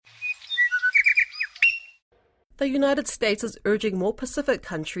The United States is urging more Pacific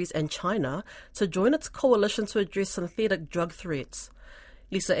countries and China to join its coalition to address synthetic drug threats.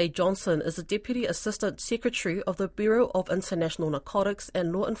 Lisa A. Johnson is the Deputy Assistant Secretary of the Bureau of International Narcotics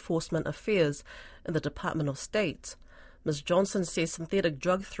and Law Enforcement Affairs in the Department of State. Ms. Johnson says synthetic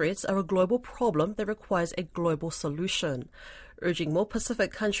drug threats are a global problem that requires a global solution, urging more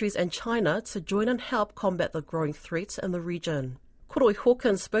Pacific countries and China to join and help combat the growing threats in the region. Koroi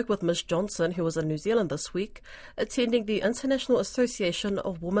Hawkins spoke with Ms. Johnson, who was in New Zealand this week, attending the International Association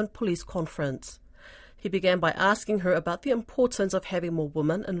of Women Police Conference. He began by asking her about the importance of having more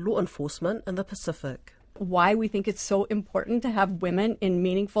women in law enforcement in the Pacific. Why we think it's so important to have women in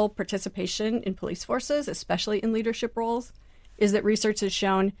meaningful participation in police forces, especially in leadership roles, is that research has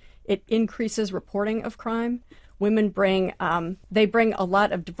shown it increases reporting of crime. Women bring a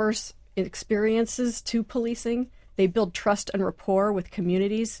lot of diverse experiences to policing. They build trust and rapport with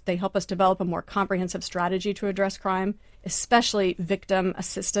communities. They help us develop a more comprehensive strategy to address crime, especially victim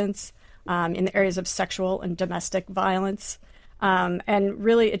assistance in the areas of sexual and domestic violence. And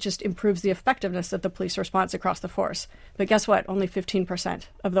really, it just improves the effectiveness of the police response across the force. But guess what? Only 15%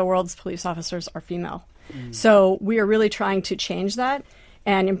 of the world's police officers are female. So we are really trying to change that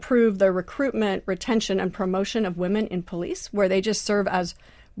and improve the recruitment, retention, and promotion of women in police, where they just serve as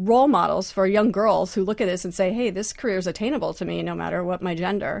role models for young girls who look at this and say, hey, this career is attainable to me no matter what my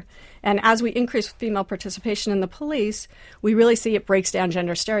gender. And as we increase female participation in the police, we really see it breaks down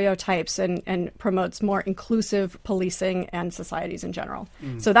gender stereotypes and promotes more inclusive policing and societies in general.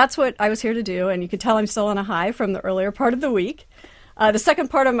 So that's what I was here to do, and you can tell I'm still on a high from the earlier part of the week. The second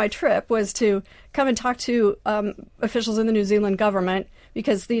part of my trip was to come and talk to officials in the New Zealand government,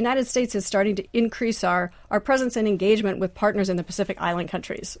 because the United States is starting to increase our presence and engagement with partners in the Pacific Island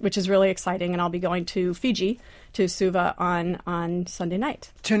countries, which is really exciting. And I'll be going to Fiji, to Suva on Sunday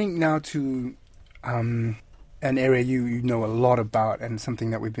night. Turning now to an area you know a lot about, and something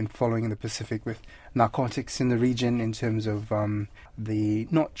that we've been following in the Pacific with narcotics in the region, in terms of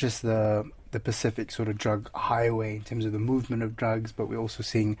not just the Pacific sort of drug highway in terms of the movement of drugs, but we're also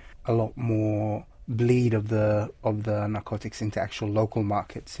seeing a lot more bleed of the narcotics into actual local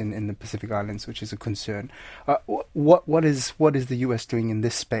markets in the Pacific Islands, which is a concern. What is the US doing in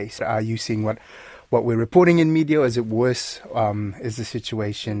this space? Are you seeing what we're reporting in media? Is it worse? Is the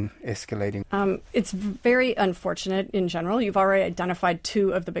situation escalating? It's very unfortunate in general. You've already identified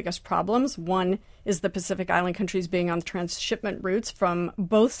two of the biggest problems. One is the Pacific Island countries being on transshipment routes from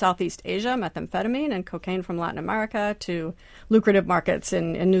both Southeast Asia, methamphetamine and cocaine from Latin America, to lucrative markets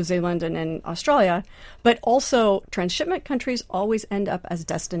in New Zealand and in Australia. But also, transshipment countries always end up as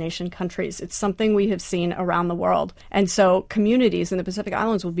destination countries. It's something we have seen around the world. And so communities in the Pacific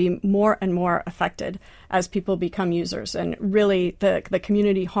Islands will be more and more affected as people become users. And really, the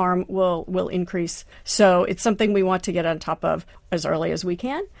community harm will increase. So it's something we want to get on top of as early as we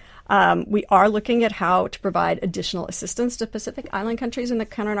can. We are looking at how to provide additional assistance to Pacific Island countries in the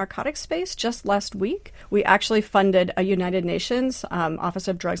counter-narcotics space. Just last week, we actually funded a United Nations Office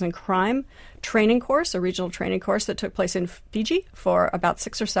of Drugs and Crime training course, a regional training course that took place in Fiji for about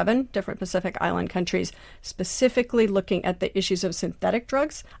 6 or 7 different Pacific Island countries, specifically looking at the issues of synthetic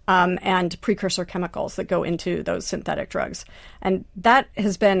drugs and precursor chemicals that go into those synthetic drugs. And that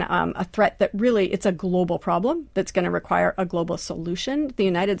has been a threat that really, it's a global problem that's going to require a global solution. The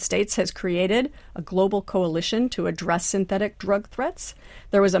United States has created a global coalition to address synthetic drug threats.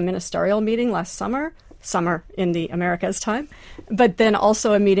 There was a ministerial meeting last summer in the Americas time, but then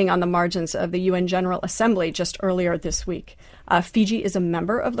also a meeting on the margins of the UN General Assembly just earlier this week. Fiji is a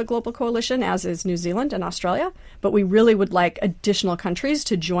member of the global coalition, as is New Zealand and Australia, but we really would like additional countries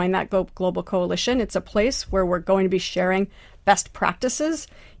to join that global coalition. It's a place where we're going to be sharing best practices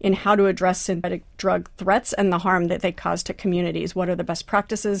in how to address synthetic drug threats and the harm that they cause to communities. What are the best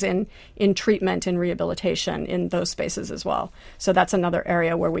practices in treatment and rehabilitation in those spaces as well? So that's another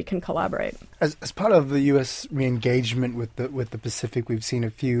area where we can collaborate. As part of the U.S. re-engagement with the Pacific, we've seen a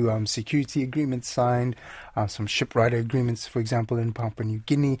few security agreements signed, some shipwright agreements, for example, in Papua New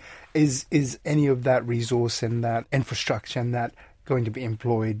Guinea. Is any of that resource and that infrastructure and that going to be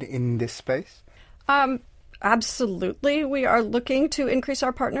employed in this space? Absolutely. We are looking to increase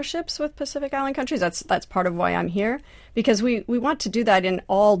our partnerships with Pacific Island countries. That's part of why I'm here, because we want to do that in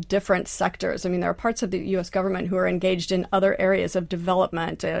all different sectors. I mean, there are parts of the U.S. government who are engaged in other areas of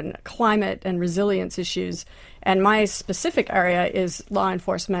development and climate and resilience issues. And my specific area is law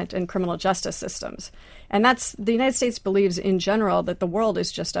enforcement and criminal justice systems. And the United States believes in general that the world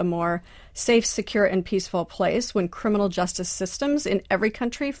is just a more safe, secure, and peaceful place when criminal justice systems in every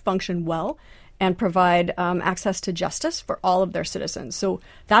country function well and provide access to justice for all of their citizens. So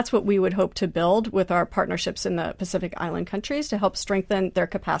that's what we would hope to build with our partnerships in the Pacific Island countries to help strengthen their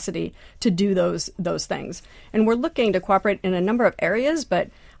capacity to do those things. And we're looking to cooperate in a number of areas, but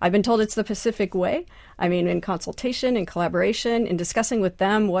I've been told it's the Pacific way. I mean, in consultation, in collaboration, in discussing with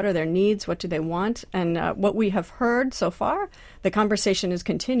them what are their needs, what do they want, and what we have heard so far, the conversation is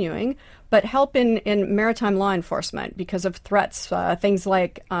continuing, but help in maritime law enforcement because of threats, things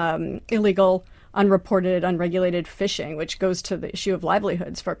like illegal, unreported, unregulated fishing, which goes to the issue of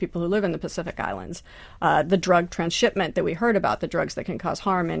livelihoods for people who live in the Pacific Islands, the drug transshipment that we heard about, the drugs that can cause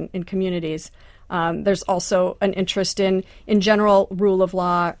harm in communities. There's also an interest in general rule of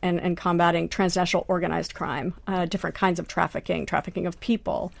law and combating transnational organized crime, different kinds of trafficking of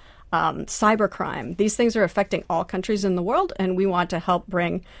people, cybercrime. These things are affecting all countries in the world, and we want to help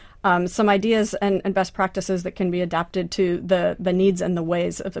bring some ideas and best practices that can be adapted to the needs and the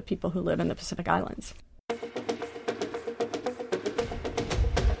ways of the people who live in the Pacific Islands.